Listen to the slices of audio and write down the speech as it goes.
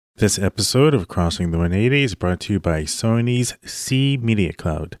This episode of Crossing the 180 is brought to you by Sony's C Media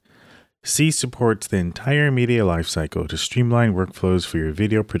Cloud. C supports the entire media lifecycle to streamline workflows for your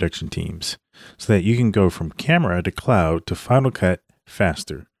video production teams so that you can go from camera to cloud to Final Cut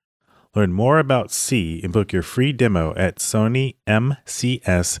faster. Learn more about C and book your free demo at sonymcs.com.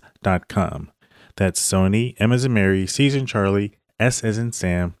 That's Sony, M as in Mary, C as in Charlie, S as in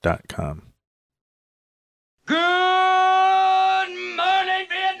Sam.com.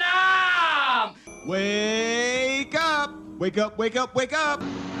 Wake up! Wake up, wake up, wake up!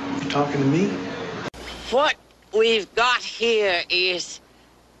 You talking to me? What we've got here is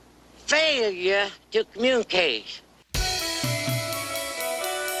failure to communicate.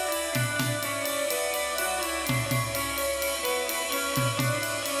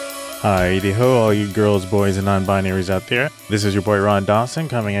 Hi-de-ho, all you girls, boys, and non-binaries out there. This is your boy Ron Dawson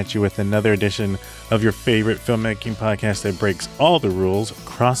coming at you with another edition of your favorite filmmaking podcast that breaks all the rules,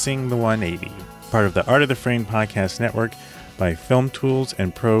 Crossing the 180. Part of the Art of the Frame podcast network by Film Tools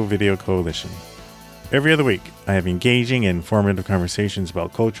and Pro Video Coalition. Every other week, I have engaging and informative conversations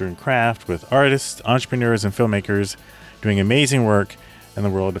about culture and craft with artists, entrepreneurs, and filmmakers doing amazing work in the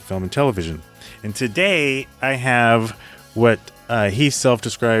world of film and television. And today, I have what he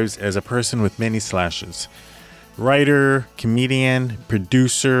self-describes as a person with many slashes. Writer, comedian,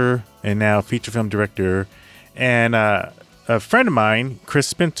 producer, and now feature film director, and a friend of mine, Chris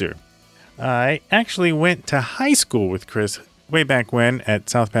Spencer. I actually went to high school with Chris way back when at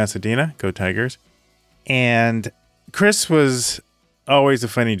South Pasadena. Go Tigers. And Chris was always a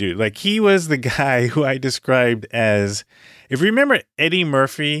funny dude. Like, he was the guy who I described as, if you remember Eddie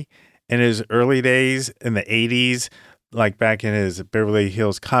Murphy in his early days in the 80s, like back in his Beverly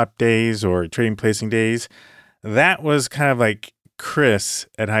Hills Cop days or Trading Placing days, that was kind of like Chris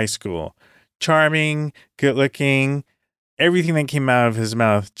at high school. Charming, good looking, everything that came out of his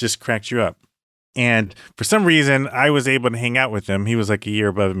mouth just cracked you up. And for some reason, I was able to hang out with him. He was like a year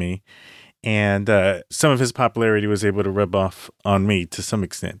above me. And some of his popularity was able to rub off on me to some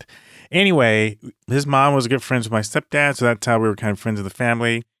extent. Anyway, his mom was good friends with my stepdad, so that's how we were kind of friends of the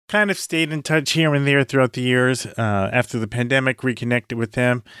family. Kind of stayed in touch here and there throughout the years. After the pandemic, reconnected with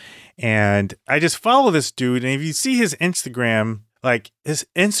him. And I just follow this dude. And if you see his Instagram, like his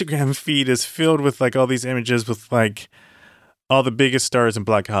Instagram feed is filled with like all these images with like all the biggest stars in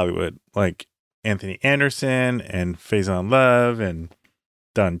Black Hollywood, like Anthony Anderson and Faison Love and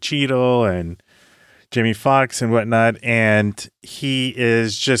Don Cheadle and Jamie Foxx and whatnot. And he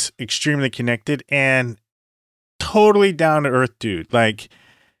is just extremely connected and totally down to earth dude. Like,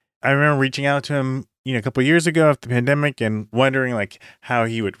 I remember reaching out to him, a couple of years ago after the pandemic and wondering like how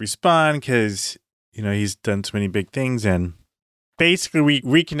he would respond because, he's done so many big things. And basically we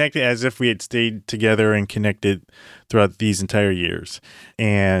reconnected as if we had stayed together and connected throughout these entire years.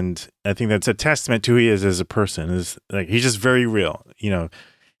 And I think that's a testament to who he is as a person. Is like, he's just very real,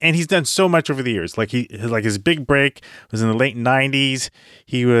 and he's done so much over the years. Like his big break was in the late 90s.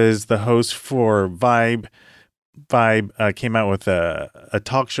 He was the host for Vibe. Vibe came out with a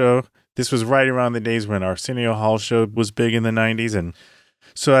talk show. This was right around the days when Arsenio Hall show was big in the 90s. And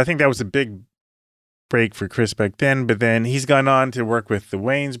so I think that was a big break for Chris back then. But then he's gone on to work with the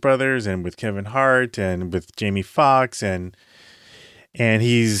Wayans brothers and with Kevin Hart and with Jamie Foxx. And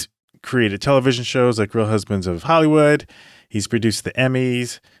he's created television shows like Real Husbands of Hollywood. He's produced the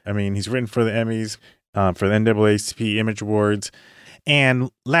Emmys. He's written for the Emmys, for the NAACP Image Awards. And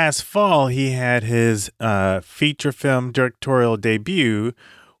last fall, he had his feature film directorial debut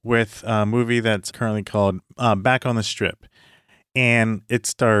with a movie that's currently called Back on the Strip. And it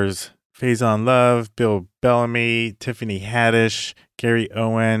stars Faison Love, Bill Bellamy, Tiffany Haddish, Gary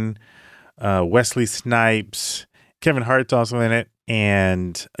Owen, Wesley Snipes. Kevin Hart's also in it.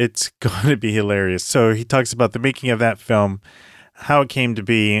 And it's going to be hilarious. So he talks about the making of that film, how it came to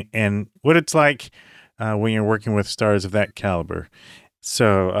be, and what it's like when you're working with stars of that caliber.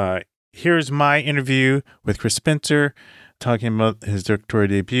 So here's my interview with Chris Spencer talking about his directorial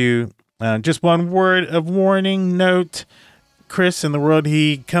debut. Just one word of warning note. Chris, in the world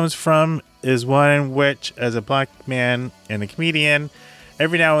he comes from, is one in which, as a black man and a comedian,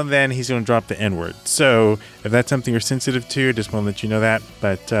 every now and then he's going to drop the N-word. So if that's something you're sensitive to, I just want to let you know that.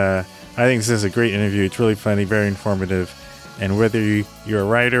 But I think this is a great interview. It's really funny, very informative. And whether you're a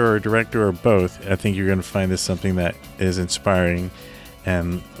writer or a director or both, I think you're going to find this something that is inspiring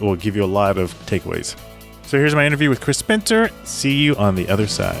and will give you a lot of takeaways. So here's my interview with Chris Spencer. See you on the other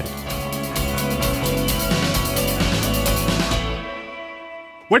side.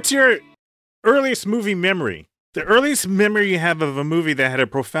 What's your earliest movie memory? The earliest memory you have of a movie that had a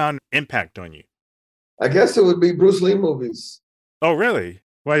profound impact on you? I guess it would be Bruce Lee movies. Oh, really?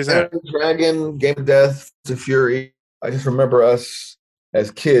 Why is Enter that? the Dragon, Game of Death, to Fury. I just remember us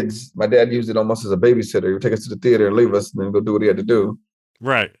as kids. My dad used it almost as a babysitter. He would take us to the theater and leave us, and then go do what he had to do.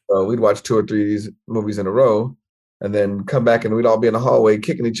 Right. So we'd watch 2 or 3 of these movies in a row, and then come back, and we'd all be in the hallway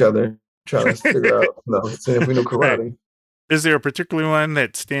kicking each other, trying to figure out, seeing if we knew Right. karate. Is there a particular one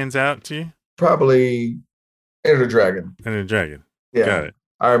that stands out to you? Probably Enter the Dragon. And the Dragon. Yeah, Got it.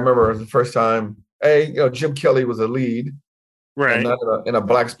 I remember the first time. Jim Kelly was a lead, and Right. not in a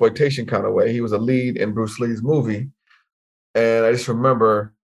black exploitation kind of way. He was a lead in Bruce Lee's movie, and I just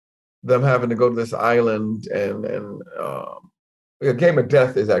remember them having to go to this island, and Game of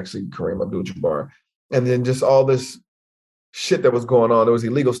Death is actually Kareem Abdul-Jabbar, and then just all this shit that was going on. There was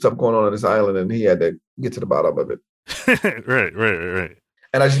illegal stuff going on this island, and he had to get to the bottom of it. Right.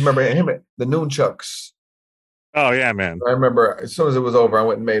 And I just remember him, the Nunchucks. Oh yeah, man. I remember as soon as it was over, I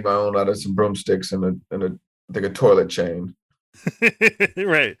went and made my own out of some broomsticks and a toilet chain.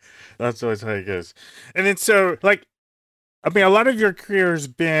 Right. That's always how it goes. And then so like, I mean, a lot of your career has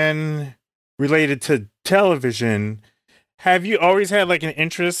been related to television. Have you always had like an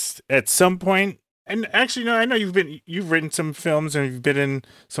interest at some point? And actually, no, I know you've written some films and you've been in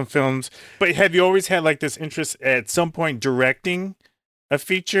some films, but have you always had like this interest at some point directing a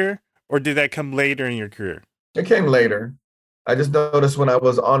feature, or did that come later in your career? It came later. I just noticed when I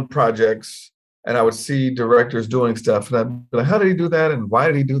was on projects and I would see directors doing stuff, and I'd be like, how did he do that? And why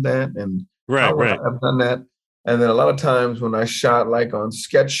did he do that? And how would I have done that? And then a lot of times when I shot like on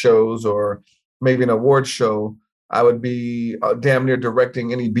sketch shows or maybe an award show, I would be damn near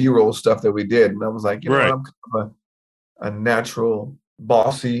directing any B-roll stuff that we did. And I was like, you know what, I'm kind of a natural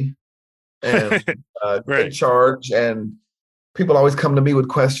bossy and in charge. And people always come to me with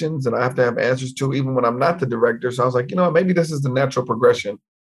questions and I have to have answers to, even when I'm not the director. So I was like, you know, maybe this is the natural progression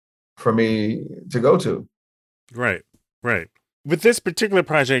for me to go to. Right. With this particular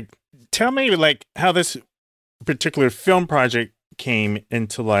project, tell me like how this particular film project came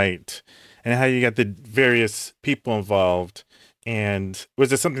into light and how you got the various people involved. And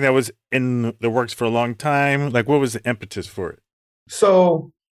was it something that was in the works for a long time? Like, what was the impetus for it?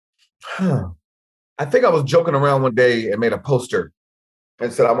 So I think I was joking around one day and made a poster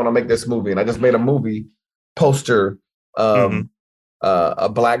and said, I want to make this movie. And I just made a movie poster, a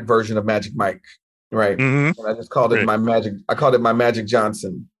black version of Magic Mike. Right. And I just called it I called it my Magic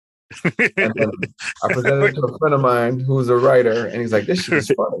Johnson. And then I presented it to a friend of mine who was a writer, and he's like, this shit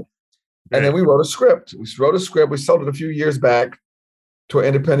is funny. And then we wrote a script. We sold it a few years back to an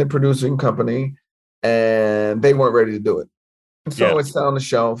independent producing company, and they weren't ready to do it. And so it sat on the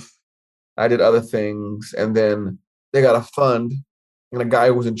shelf. I did other things, and then they got a fund, and a guy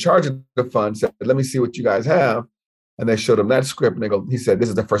who was in charge of the fund said, let me see what you guys have. And they showed him that script, and he said, this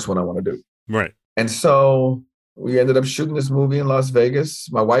is the first one I want to do. Right. And so we ended up shooting this movie in Las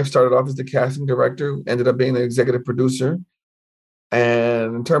Vegas. My wife started off as the casting director, ended up being the executive producer.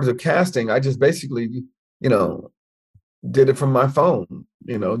 And in terms of casting, I just basically, did it from my phone.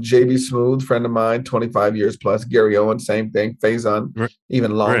 JB Smooth, friend of mine, 25 years plus. Gary Owen, same thing. Faison,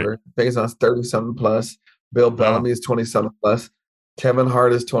 even longer. Faison's 30-something plus. Bill Bellamy is 20-something plus. Kevin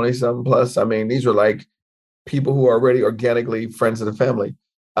Hart is 20-something plus. I mean, these are like people who are already organically friends of the family.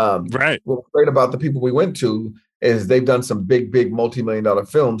 What's great about the people we went to is they've done some big multi-million-dollar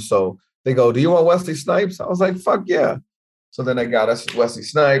films. So they go, do you want Wesley Snipes? I was like, fuck yeah. So then they got us Wesley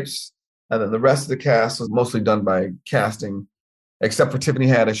Snipes. And then the rest of the cast was mostly done by casting, except for Tiffany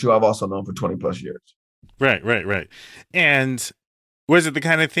Haddish, who I've also known for 20 plus years. Right. And was it the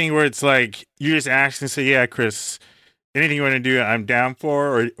kind of thing where it's like, you just ask and say, yeah, Chris, anything you want to do, I'm down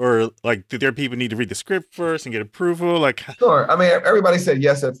for, or like, did there people need to read the script first and get approval? Like, sure. I mean, everybody said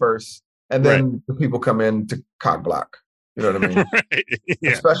yes at first, and then the people come in to cock block. You know what I mean?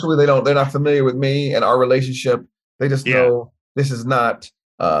 Especially they're not familiar with me and our relationship. They just know this is not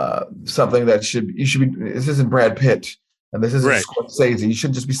something that you should be. This isn't Brad Pitt, and this isn't Scorsese. You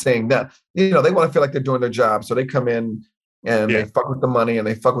shouldn't just be saying that. They want to feel like they're doing their job, so they come in and they fuck with the money, and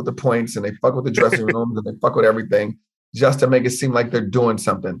they fuck with the points, and they fuck with the dressing rooms, and they fuck with everything, just to make it seem like they're doing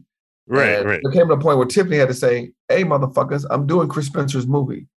something. Right. There came to a point where Tiffany had to say, hey, motherfuckers, I'm doing Chris Spencer's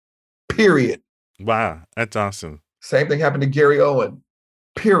movie. Period. Wow. That's awesome. Same thing happened to Gary Owen.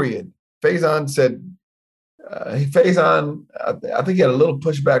 Period. Faison said, I think he had a little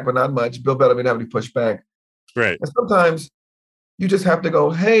pushback, but not much. Bill Bellamy didn't have any pushback. Right. And sometimes you just have to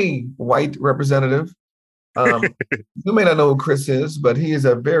go, hey, white representative, you may not know who Chris is, but he is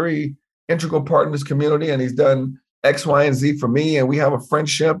a very integral part in this community, and he's done X, Y, and Z for me, and we have a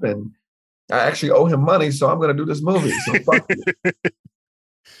friendship, and I actually owe him money, so I'm going to do this movie. So fuck you.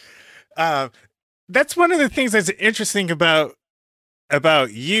 That's one of the things that's interesting about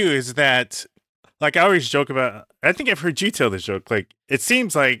about you is that, like, I always joke about, I think I've heard you tell this joke. Like, it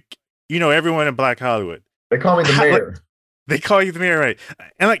seems like you know everyone in Black Hollywood. They call me the mayor. They call you the mayor, right?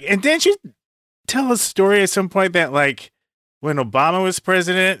 And didn't you tell a story at some point that, like, when Obama was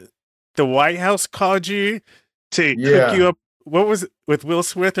president, the White House called you to hook you up? What was it with Will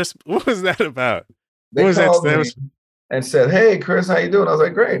Smith? What was that about? They called me and said, "Hey, Chris, how you doing?" I was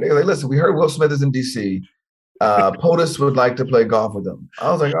like, "Great." They were like, "Listen, we heard Will Smith is in DC. POTUS would like to play golf with him."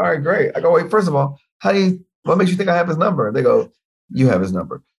 I was like, "All right, great." I go, "Wait, first of all, what makes you think I have his number?" They go, "You have his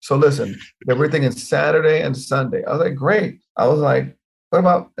number." So listen, we're thinking Saturday and Sunday. I was like, "Great." I was like, "What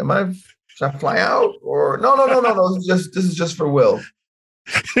about? Should I fly out or no? This is just for Will."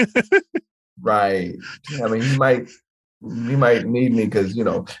 Right. I mean, he might need me because, you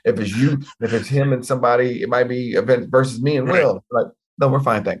know, if it's him and somebody, it might be event versus me and Will. Like, no, we're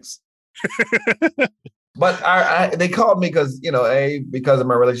fine, thanks. But they called me because, you know, A, because of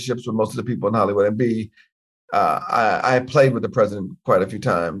my relationships with most of the people in Hollywood, and B, I played with the president quite a few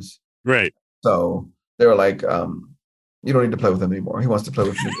times. Right. So they were like, you don't need to play with him anymore. He wants to play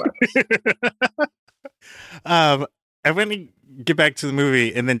with me. I want to get back to the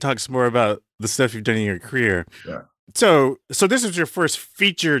movie and then talk some more about the stuff you've done in your career. Yeah. So this is your first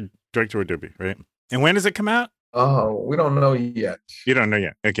feature directorial debut, right? And when does it come out? Oh, we don't know yet. You don't know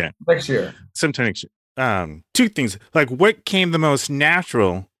yet. Okay. Next year. Sometime next year. Two things. Like, what came the most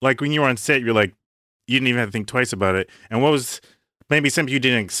natural? Like, when you were on set, you're like, you didn't even have to think twice about it. And what was maybe something you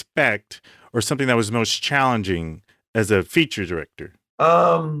didn't expect, or something that was most challenging as a feature director?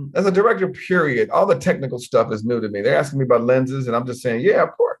 As a director, period, all the technical stuff is new to me. They're asking me about lenses, and I'm just saying, yeah,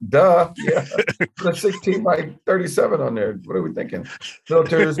 of course, duh, yeah. Put a 16 by 37 on there. What are we thinking?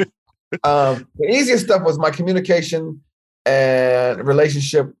 Filters. The easiest stuff was my communication and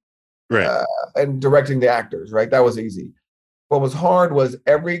relationship, right, and directing the actors. Right, that was easy. What was hard was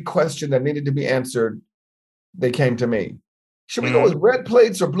every question that needed to be answered, they came to me. Should we go with red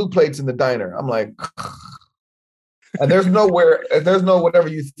plates or blue plates in the diner? I'm like. And there's no whatever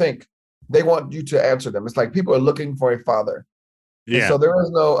you think. They want you to answer them. It's like people are looking for a father. Yeah. And so there is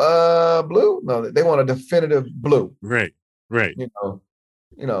no blue. No, they want a definitive blue. Right. You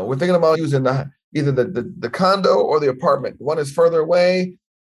know, we're thinking about using either the condo or the apartment. One is further away,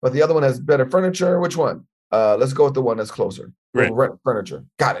 but the other one has better furniture. Which one? Let's go with the one that's closer. Right. We'll rent furniture.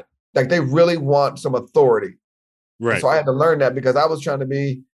 Got it. Like, they really want some authority. Right. And so I had to learn that because I was trying to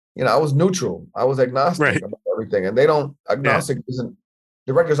be. You know, I was neutral. I was agnostic about everything. And agnostic isn't,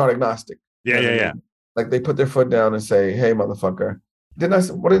 directors aren't agnostic. Yeah. Like, they put their foot down and say, "Hey, motherfucker." Didn't I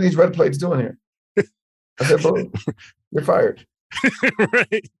say, "What are these red plates doing here?" I said, "Boom, you're fired."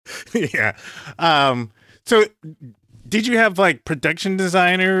 Right. Yeah. So did you have like production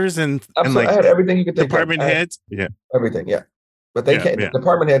designers and like, I had everything you could think department heads? Yeah. Everything. Yeah. But they can't, the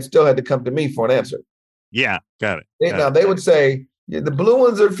department heads still had to come to me for an answer. Yeah. Got it. They would say, "Yeah, the blue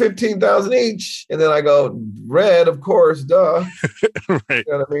ones are 15,000 each." And then I go, "Red, of course, duh." Right. You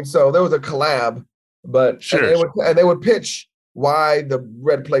know what I mean? So there was a collab, but sure. And they would pitch why the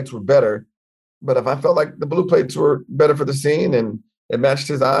red plates were better. But if I felt like the blue plates were better for the scene and it matched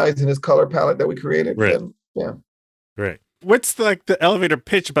his eyes and his color palette that we created, then yeah. Right. What's the elevator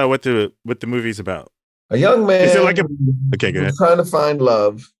pitch about what the movie's about? A young man is it like who's trying to find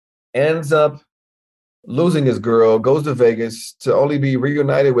love, ends up losing his girl, goes to Vegas to only be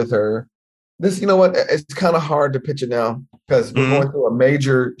reunited with her. This, you know what? It's kind of hard to pitch it now because we're going through a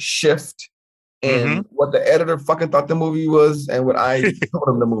major shift in what the editor fucking thought the movie was and what I told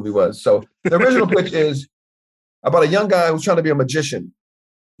him the movie was. So the original pitch is about a young guy who's trying to be a magician.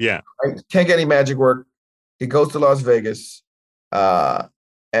 Yeah. Right? Can't get any magic work. He goes to Las Vegas.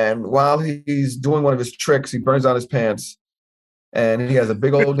 And while he's doing one of his tricks, he burns out his pants and he has a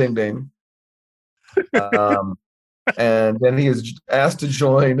big old ding ding. And then he is asked to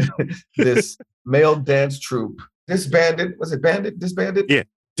join this male dance troupe. Disbanded. Was it banded? Disbanded? Yeah,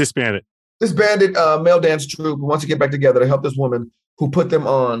 disbanded. Disbanded male dance troupe who wants to get back together to help this woman who put them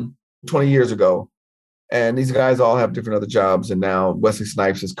on 20 years ago. And these guys all have different other jobs. And now Wesley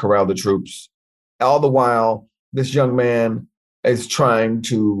Snipes has corralled the troops. All the while, this young man is trying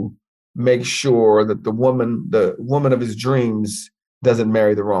to make sure that the woman of his dreams doesn't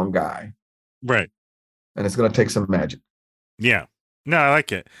marry the wrong guy. Right. And it's going to take some magic. Yeah. No, I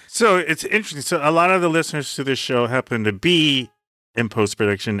like it. So it's interesting. So a lot of the listeners to this show happen to be in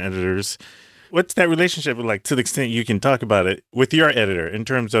post-production editors. What's that relationship like, to the extent you can talk about it, with your editor in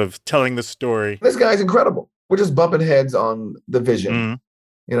terms of telling the story? This guy's incredible. We're just bumping heads on the vision.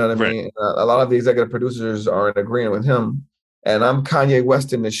 You know what I mean? A lot of the executive producers are in agreement with him. And I'm Kanye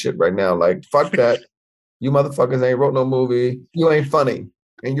West in this shit right now. Like, fuck that. You motherfuckers ain't wrote no movie. You ain't funny,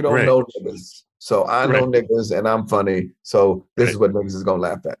 and you don't Right. know niggas. So I know Right. niggas, and I'm funny. So this Right. is what niggas is gonna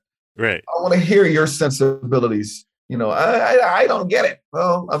laugh at. Right. I want to hear your sensibilities. I don't get it.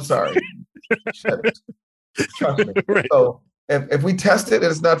 Well, I'm sorry. Shit. Trust me. Right. So if we test it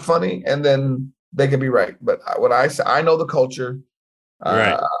and it's not funny, and then they can be right. But what I say, I know the culture.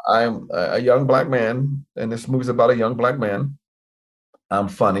 Right. I'm a young black man, and this movie's about a young black man. I'm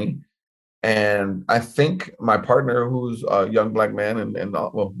funny. And I think my partner, who's a young black man, and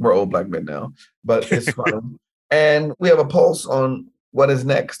well, we're old black men now, but it's funny. And we have a pulse on what is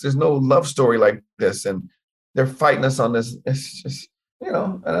next. There's no love story like this, and they're fighting us on this. It's just,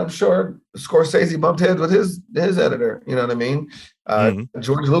 and I'm sure Scorsese bumped heads with his editor. You know what I mean?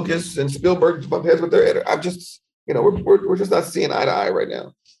 George Lucas and Spielberg bumped heads with their editor. I'm just, we're just not seeing eye to eye right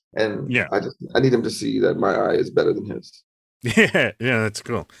now. And Yeah. I need him to see that my eye is better than his. Yeah, that's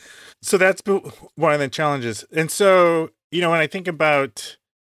cool. So that's one of the challenges. And so, when I think about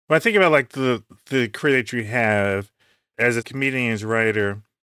like the career that you have as a comedian, as a writer,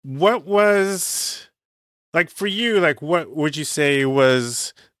 what was like for you, like what would you say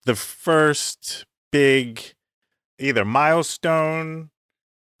was the first big either milestone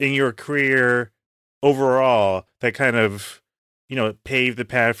in your career overall that kind of, paved the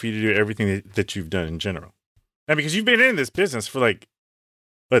path for you to do everything that you've done in general? And because you've been in this business for like,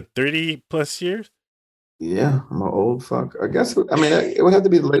 what, 30 plus years? Yeah, I'm an old fuck. I guess, it would have to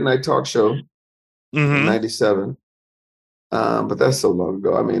be the late night talk show in 97. But that's so long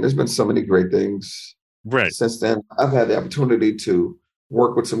ago. There's been so many great things since then. I've had the opportunity to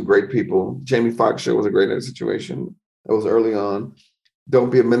work with some great people. Jamie Foxx show was a great situation. That was early on.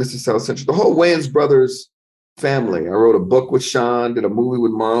 Don't Be a Menace to South Central. The whole Wayans brothers family. I wrote a book with Sean, did a movie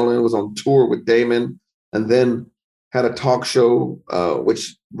with Marlon, was on tour with Damon, and then had a talk show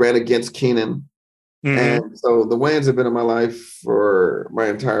which ran against Keenan. And so the Wayans have been in my life for my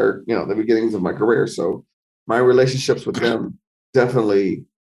entire, the beginnings of my career. So my relationships with them definitely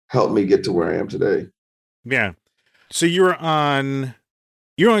helped me get to where I am today. Yeah. So you're on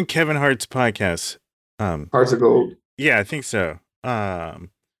Kevin Hart's podcast. Hearts of Gold. Yeah, I think so. And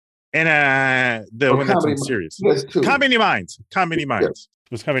the one that's on series. Yes, too. Comedy Minds. Yes.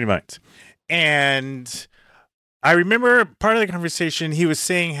 It was Comedy Minds. And I remember part of the conversation, he was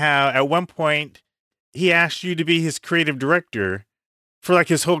saying how at one point he asked you to be his creative director for like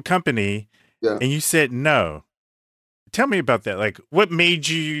his whole company. Yeah. And you said no. Tell me about that. Like, what made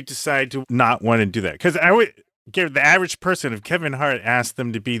you decide to not want to do that? Because I would give the average person, if Kevin Hart asked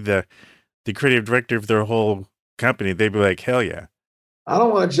them to be the creative director of their whole company, they'd be like, hell yeah. I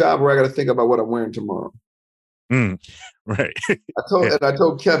don't want a job where I got to think about what I'm wearing tomorrow. Right. I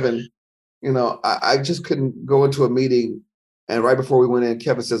told Kevin, I just couldn't go into a meeting, and right before we went in,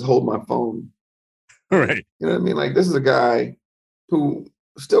 Kevin says, "Hold my phone." Right. You know what I mean? Like, this is a guy who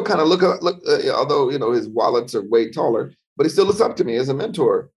still kind of look, although his wallets are way taller, but he still looks up to me as a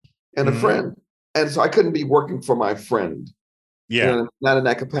mentor and a friend. And so I couldn't be working for my friend. Yeah. Not in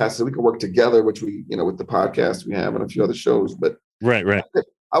that capacity. We could work together, which we, with the podcast we have and a few other shows. But right.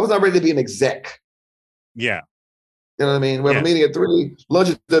 I was not ready to be an exec. Yeah. You know what I mean? We have a meeting at 3, lunch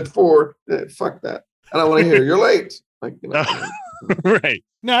is at 4. Fuck that. I don't want to hear you're late. Like, Right.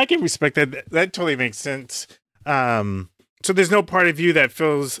 No, I can respect that. That totally makes sense. So there's no part of you that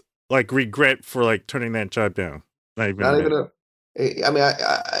feels like regret for like turning that job down. Not even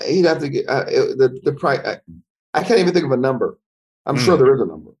he'd have to get the price. I can't even think of a number. I'm sure there is a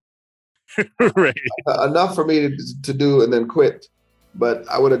number. Right. Enough for me to do and then quit, but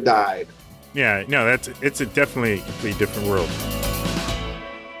I would have died. Yeah, no, it's definitely a completely different world.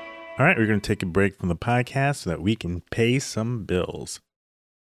 All right, we're going to take a break from the podcast so that we can pay some bills.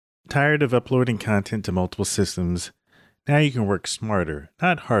 Tired of uploading content to multiple systems? Now you can work smarter,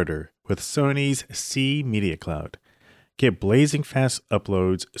 not harder, with Sony's C Media Cloud. Get blazing fast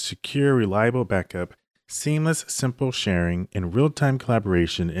uploads, secure, reliable backup, seamless, simple sharing, and real-time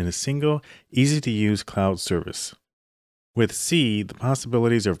collaboration in a single, easy-to-use cloud service. With C, the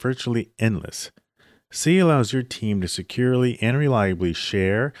possibilities are virtually endless. C allows your team to securely and reliably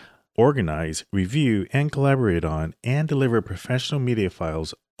share, organize, review, and collaborate on and deliver professional media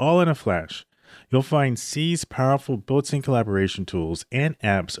files all in a flash. You'll find C's powerful built-in collaboration tools and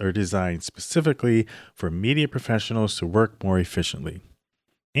apps are designed specifically for media professionals to work more efficiently.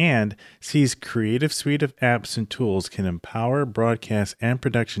 And C's creative suite of apps and tools can empower broadcast and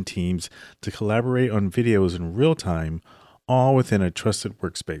production teams to collaborate on videos in real time, all within a trusted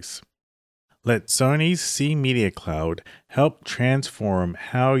workspace. Let Sony's C Media Cloud help transform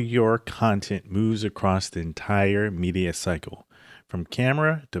how your content moves across the entire media cycle. From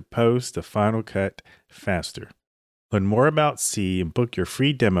camera to post to final cut, faster. Learn more about C and book your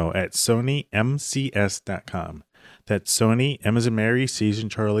free demo at sonymcs.com. That's Sony, M as in Mary, C as in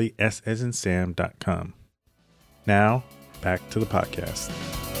Charlie, S as in Sam.com. Now, back to the podcast.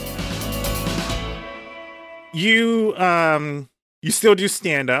 You still do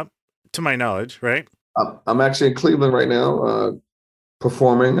stand-up, to my knowledge, right? I'm actually in Cleveland right now,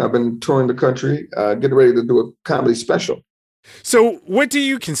 performing. I've been touring the country, getting ready to do a comedy special. So what do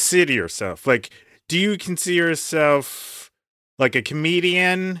you consider yourself? Like, do you consider yourself like a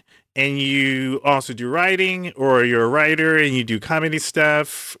comedian and you also do writing, or you're a writer and you do comedy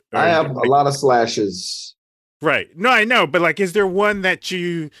stuff? I have a lot of slashes. Right. No, I know. But like, is there one that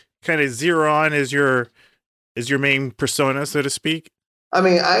you kind of zero on as your main persona, so to speak? I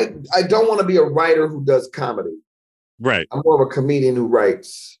mean, I don't want to be a writer who does comedy. Right. I'm more of a comedian who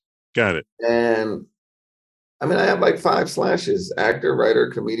writes. Got it. And I mean, I have like 5 slashes: actor, writer,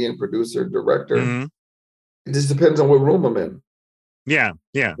 comedian, producer, director. Mm-hmm. It just depends on what room I'm in. Yeah.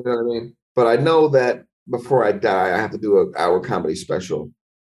 Yeah. You know what I mean? But I know that before I die, I have to do an hour comedy special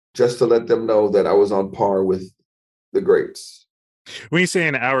just to let them know that I was on par with the greats. When you say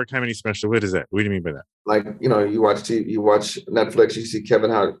an hour comedy special, what is that? What do you mean by that? Like, you know, you watch TV, you watch Netflix, you see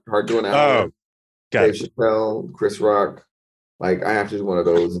Kevin Hart doing an hour. Oh, got Dave it. Chappelle, Chris Rock. Like, I have to do one of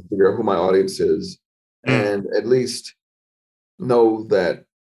those and figure out who my audience is, and at least know that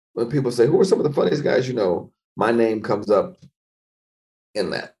when people say, "Who are some of the funniest guys you know?" my name comes up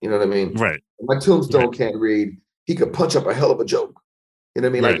in that. You know what I mean? Right. My tombstone can't read. He could punch up a hell of a joke. You know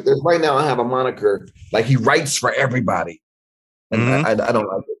what I mean? Right. Like, right now, I have a moniker like he writes for everybody, and I don't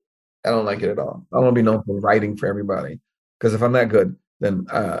like it. I don't like it at all. I don't want to be known for writing for everybody, because if I'm that good, then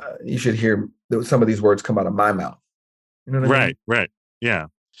you should hear some of these words come out of my mouth. You know what I mean? Right. Yeah.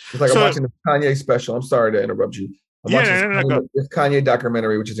 It's like I'm watching the Kanye special. I'm sorry to interrupt you. I'm watching this Kanye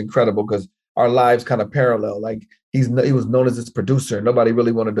documentary, which is incredible because our lives kind of parallel. Like, he was known as this producer. Nobody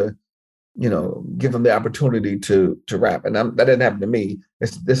really wanted to, you know, give him the opportunity to rap, and that didn't happen to me.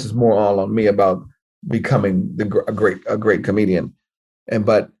 This is more all on me about becoming a great comedian,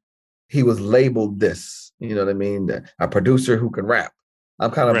 but he was labeled this. You know what I mean? A producer who can rap.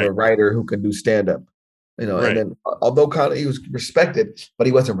 I'm kind of a writer who can do stand up. You know, and then although he was respected, but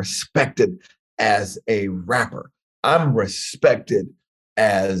he wasn't respected as a rapper. I'm respected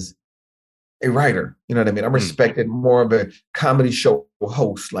as a writer. You know what I mean? I'm respected more of a comedy show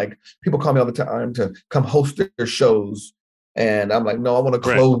host. Like, people call me all the time to come host their shows, and I'm like, no, I want to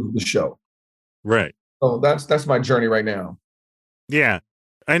close the show. Right. So that's my journey right now. Yeah,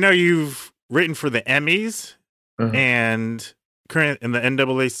 I know you've written for the Emmys and current in the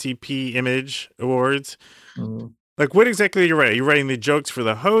NAACP Image Awards. Like, what exactly are you writing? Are you writing the jokes for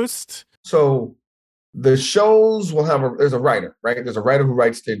the host? So the shows will there's a writer, right? There's a writer who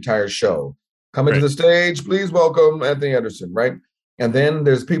writes the entire show. Coming to the stage, please welcome Anthony Anderson, right? And then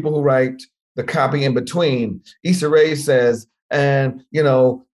there's people who write the copy in between. Issa Rae says, and, you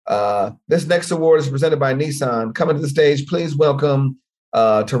know, this next award is presented by Nissan. Coming to the stage, please welcome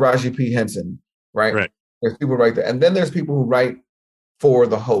Taraji P. Henson, right? There's people who write that. And then there's people who write for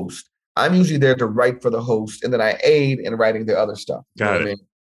the host. I'm usually there to write for the host, and then I aid in writing the other stuff. Got it. I mean?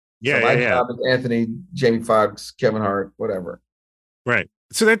 Yeah, so my job is Anthony, Jamie Foxx, Kevin Hart, whatever. Right.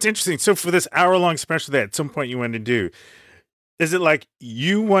 So that's interesting. So for this hour-long special that at some point you want to do, is it like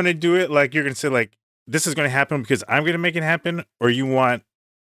you want to do it, like you're going to say, like, this is going to happen because I'm going to make it happen, or you want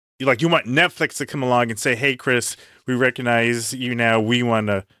Netflix to come along and say, hey, Chris, we recognize you now. We want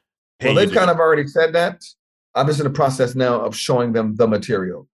to pay you. Well, they've kind of already said that. I'm just in the process now of showing them the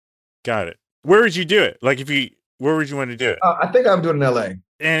material. Got it. Where would you do it? Like, where would you want to do it? I think I'm doing it in LA.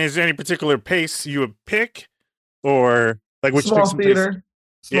 And is there any particular pace you would pick, or like which small theater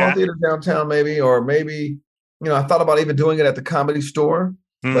downtown, maybe, or maybe, you know, I thought about even doing it at the Comedy Store,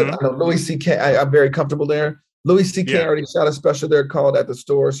 but I know Louis C.K. I'm very comfortable there. Louis C.K. already shot a special there called At the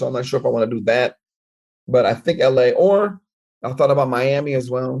Store, so I'm not sure if I want to do that. But I think LA, or I thought about Miami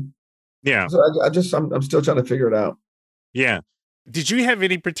as well. Yeah. So I'm still trying to figure it out. Yeah. Did you have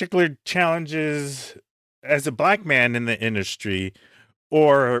any particular challenges as a Black man in the industry,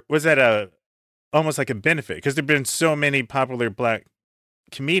 or was that almost like a benefit? Because there've been so many popular Black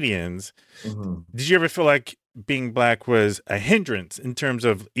comedians. Did you ever feel like being Black was a hindrance in terms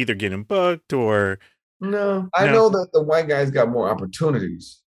of either getting booked or? No, I know that the white guys got more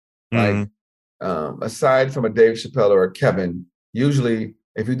opportunities. Like, aside from a Dave Chappelle or a Kevin, usually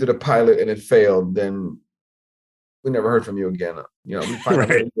if you did a pilot and it failed, then we never heard from you again. You know, we find out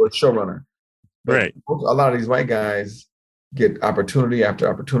that you're a showrunner. But a lot of these white guys get opportunity after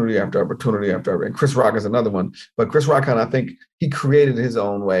opportunity after opportunity after. And Chris Rock is another one. But Chris Rock, I think he created his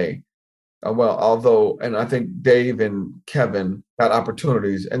own way. Well, although, and I think Dave and Kevin got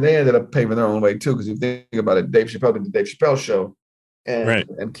opportunities, and they ended up paving their own way too. Because if you think about it, Dave Chappelle did the Dave Chappelle show, Right.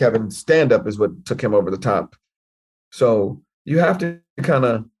 and Kevin's stand up is what took him over the top. So you have to kind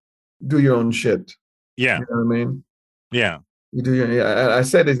of do your own shit. Yeah. You know what I mean? Yeah. You do your. Yeah, I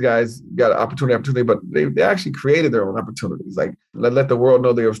said these guys got opportunity, but they actually created their own opportunities. Like let the world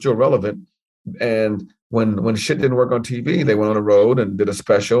know they were still relevant. And when shit didn't work on TV, they went on the road and did a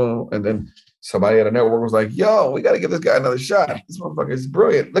special. And then somebody at a network was like, "Yo, we got to give this guy another shot. This motherfucker is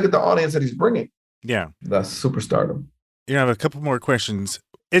brilliant. Look at the audience that he's bringing." Yeah. That's superstardom. You know, I have a couple more questions.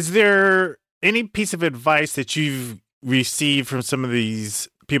 Is there any piece of advice that you've received from some of these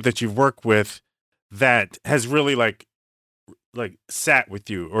people that you've worked with that has really like sat with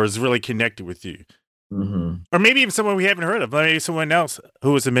you or is really connected with you? Mm-hmm. Or maybe even someone we haven't heard of, maybe someone else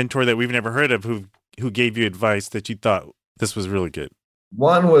who was a mentor that we've never heard of who gave you advice that you thought this was really good.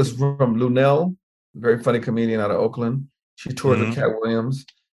 One was from Lunel, very funny comedian out of Oakland. She toured with Cat Williams.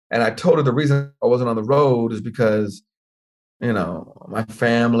 And I told her the reason I wasn't on the road is because, you know, my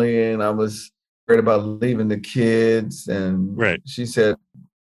family and I was worried about leaving the kids. And she said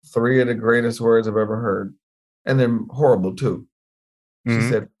 3 of the greatest words I've ever heard. And they're horrible too. She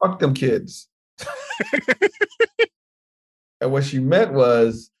said, "Fuck them kids." And what she meant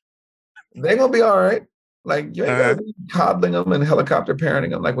was, they're gonna be all right. Like you ain't gotta be coddling them and helicopter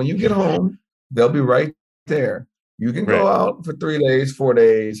parenting them. Like when you get home, they'll be right there. You can go out for 3 days, 4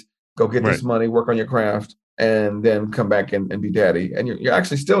 days, go get this money, work on your craft, and then come back and be daddy. And you're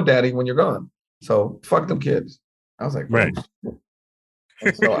actually still daddy when you're gone. So fuck them kids. I was like, right.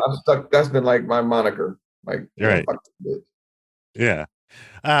 And so I'm stuck. That's been like my moniker. Like, fuck them kids. Yeah.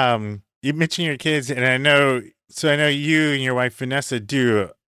 You mentioned your kids, and I know you and your wife Vanessa do.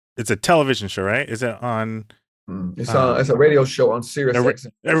 It's a television show, right? Is it on? It's a radio show on Sirius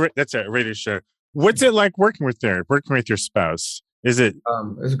XM. That's a radio show. What's it like working with your spouse? Is it?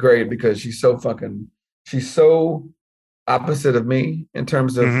 It's great because she's so opposite of me in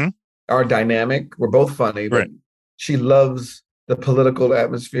terms of our dynamic. We're both funny, but she loves the political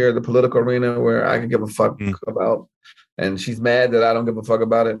atmosphere, the political arena where I can give a fuck about, and she's mad that I don't give a fuck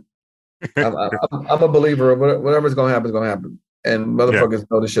about it. I'm a believer of whatever's gonna happen is gonna happen, and motherfuckers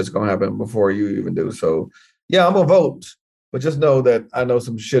know this shit's gonna happen before you even do. So yeah, I'm gonna vote, but just know that I know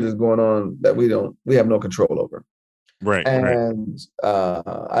some shit is going on that we have no control over. Right. And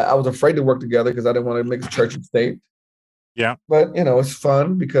I was afraid to work together because I didn't want to mix church and state. Yeah. But you know, it's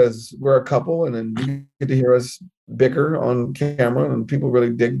fun because we're a couple, and then you get to hear us bicker on camera, and people really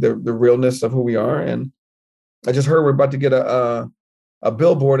dig the realness of who we are. And I just heard we're about to get a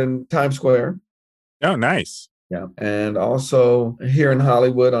billboard in Times Square. Oh, nice. Yeah. And also here in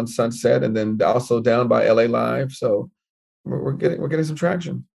Hollywood on Sunset, and then also down by LA Live. So we're getting some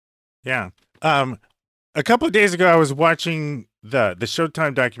traction. Yeah. A couple of days ago, I was watching the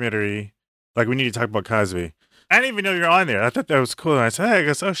Showtime documentary. Like, we need to talk about Cosby. I didn't even know you were on there. I thought that was cool. And I said, hey, I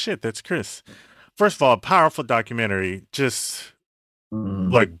guess, oh shit, that's Chris. First of all, a powerful documentary, just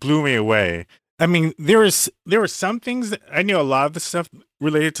like blew me away. I mean, there were some things that I knew a lot of the stuff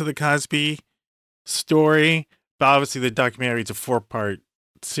related to the Cosby story, but obviously the documentary is a 4-part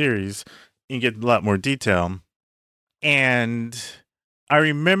series. You get a lot more detail. And I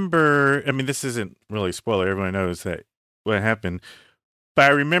remember, I mean, this isn't really a spoiler. Everyone knows that what happened. But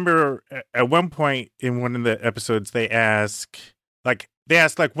I remember at one point in one of the episodes, they asked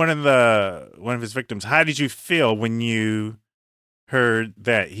one of his victims, how did you feel when you heard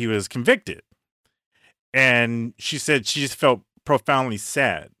that he was convicted? And she said she just felt profoundly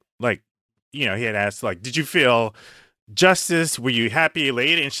sad. Like, you know, he had asked, like, did you feel justice? Were you happy,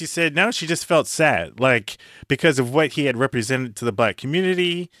 elated? And she said, no, she just felt sad. Like, because of what he had represented to the Black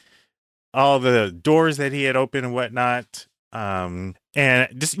community, all the doors that he had opened and whatnot. And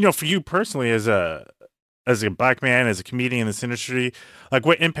just, you know, for you personally as a Black man, as a comedian in this industry, like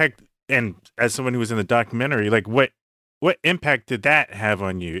what impact, and as someone who was in the documentary, like what impact did that have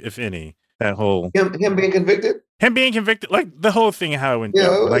on you, if any? That whole him being convicted, like the whole thing, how it went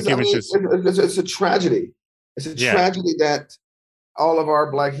down. Like it's a tragedy. It's a tragedy that all of our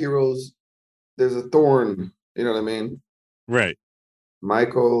Black heroes, there's a thorn. You know what I mean? Right.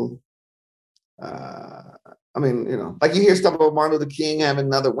 Michael. I mean, you know, like you hear stuff about Martin Luther King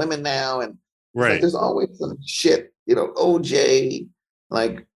having other women now, and like there's always some shit. You know, OJ,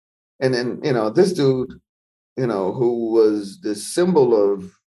 like, and then you know this dude, you know, who was the symbol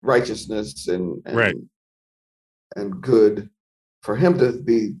of righteousness and good, for him to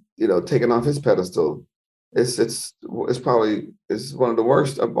be, you know, taken off his pedestal, it's probably one of the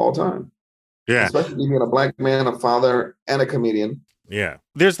worst of all time. Yeah, especially being a Black man, a father, and a comedian. Yeah,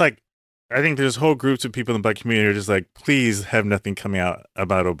 there's like I think there's whole groups of people in the black community who are just like, please have nothing coming out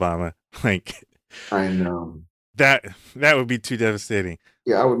about Obama. Like, I know that would be too devastating.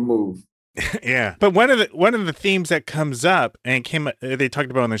 Yeah, I would move. Yeah, but one of the themes that comes up and they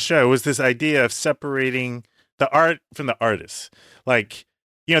talked about on the show was this idea of separating the art from the artist. Like,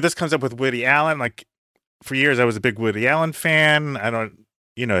 this comes up with Woody Allen. Like, for years I was a big Woody Allen fan. I don't,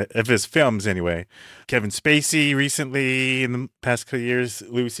 of his films anyway. Kevin Spacey recently in the past couple of years,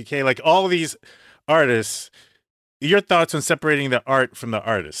 Louis C.K. Like all of these artists. Your thoughts on separating the art from the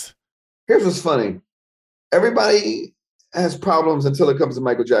artist? Here's what's funny. Everybody has problems until it comes to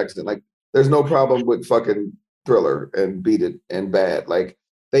Michael Jackson. Like, there's no problem with fucking Thriller and Beat It and Bad. Like,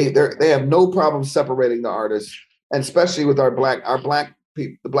 they have no problem separating the artists, and especially with the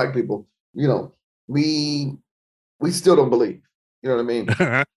black people. We still don't believe. You know what I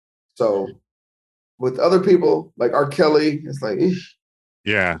mean? So with other people like R. Kelly, it's like, eesh.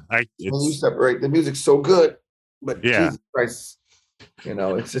 Yeah, when you separate, the music's so good, but yeah, Jesus Christ,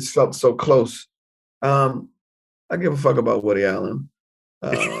 it's just felt so close. I give a fuck about Woody Allen.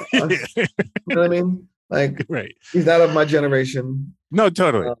 You know what I mean? Like, right. He's not of my generation. No,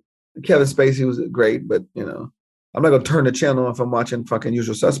 totally. Kevin Spacey was great, but I'm not gonna turn the channel if I'm watching fucking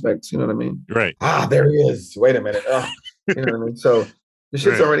Usual Suspects. You know what I mean? Right. There he is. Wait a minute. You know what I mean? So the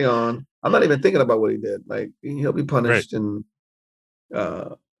shit's already on. I'm not even thinking about what he did. Like, he'll be punished, and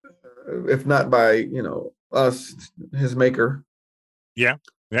if not by us, his maker. Yeah.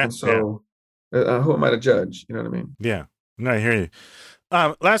 Yeah. And so who am I to judge? You know what I mean? Yeah. No, I hear you.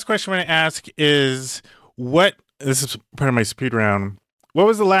 Last question I want to ask is this is part of my speed round. What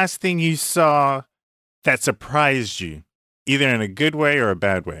was the last thing you saw that surprised you, either in a good way or a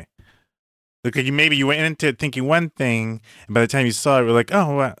bad way? Like, you went into it thinking one thing, and by the time you saw it, you're like,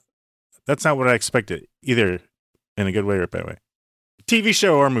 oh, wow, that's not what I expected, either in a good way or a bad way. TV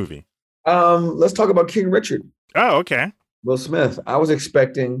show or movie? Let's talk about King Richard. Oh, okay. Will Smith. I was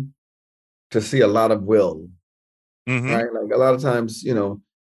expecting to see a lot of Will. Mm-hmm. Right? Like, a lot of times, you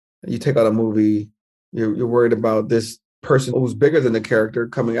take out a movie, you're worried about this person who's bigger than the character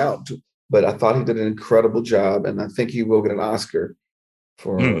coming out. But I thought he did an incredible job, and I think he will get an Oscar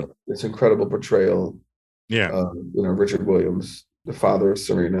for this incredible portrayal. Yeah. Richard Williams, the father of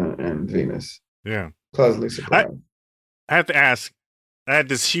Serena and Venus. Yeah. Pleasantly surprised. I have to ask, I had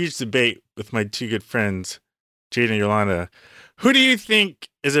this huge debate with my two good friends, Jade and Yolanda. Who do you think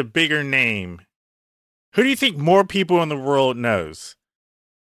is a bigger name? Who do you think more people in the world knows?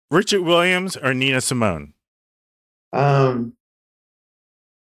 Richard Williams or Nina Simone? You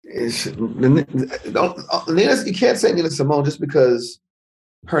can't say Nina Simone just because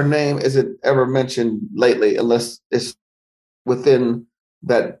her name isn't ever mentioned lately, unless it's within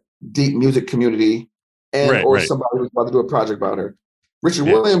that deep music community or somebody who's about to do a project about her. Richard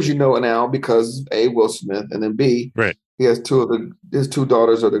Williams, now, because A, Will Smith, and then B, he has his two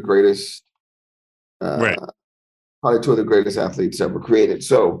daughters are the greatest, probably two of the greatest athletes ever created.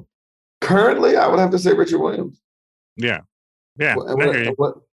 So currently, I would have to say Richard Williams. Yeah. Yeah.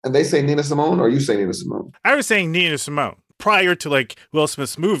 And they say Nina Simone, or you say Nina Simone? I was saying Nina Simone. Prior to like Will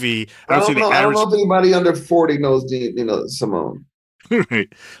Smith's movie, I don't know if anybody under 40 knows Nina Simone.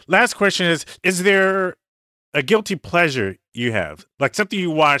 Last question is there a guilty pleasure you have? Like something you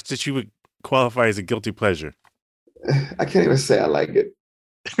watched that you would qualify as a guilty pleasure? I can't even say I like it.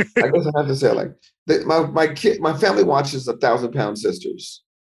 I guess I have to say I like it. My family watches 1,000 Pound Sisters.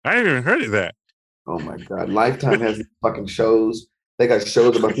 I haven't even heard of that. Oh my God. Lifetime has these fucking shows. They got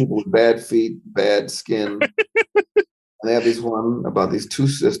shows about people with bad feet, bad skin. And they have this one about these two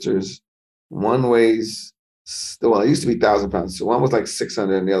sisters. One weighs, it used to be 1,000 pounds. So one was like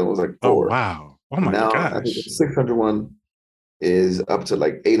 600 and the other one was like 4. Oh, wow. Oh my gosh. I think the 600 one is up to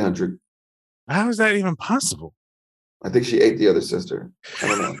like 800. How is that even possible? I think she ate the other sister. I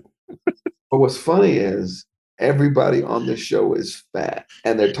don't know. But what's funny is everybody on this show is fat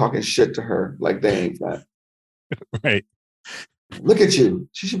and they're talking shit to her like they ain't fat. Right. Look at you.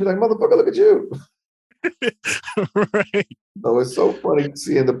 She should be like, motherfucker, look at you. Right. So it's so funny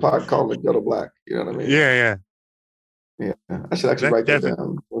seeing the pot calling the kettle black. You know what I mean? Yeah. I should actually write that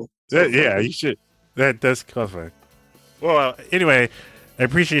down. You should. That does qualify. Well, anyway, I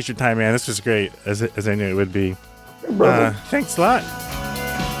appreciate your time, man. This was great, as I knew it would be. Hey, thanks a lot.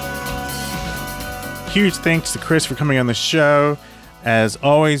 Huge thanks to Chris for coming on the show. As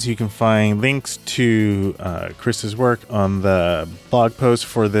always, you can find links to Chris's work on the blog post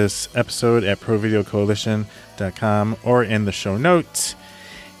for this episode at provideocoalition.com or in the show notes.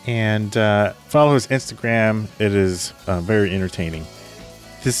 And follow his Instagram. It is very entertaining.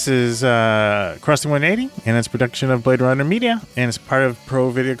 This is Crossing 180, and it's a production of Blade Runner Media, and it's part of Pro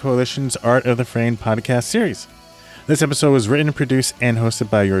Video Coalition's Art of the Frame podcast series. This episode was written, produced, and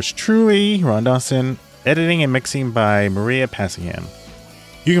hosted by yours truly, Ron Dawson, editing and mixing by Maria Passingham.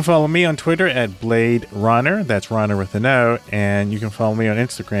 You can follow me on Twitter at Blade Runner, that's Runner with an O, and you can follow me on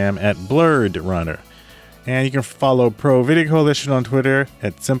Instagram at Blurred Runner. And you can follow Pro Video Coalition on Twitter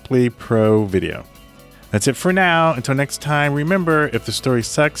at Simply Pro Video. That's it for now. Until next time, remember, if the story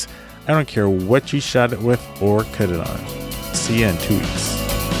sucks, I don't care what you shot it with or cut it on. See you in 2 weeks.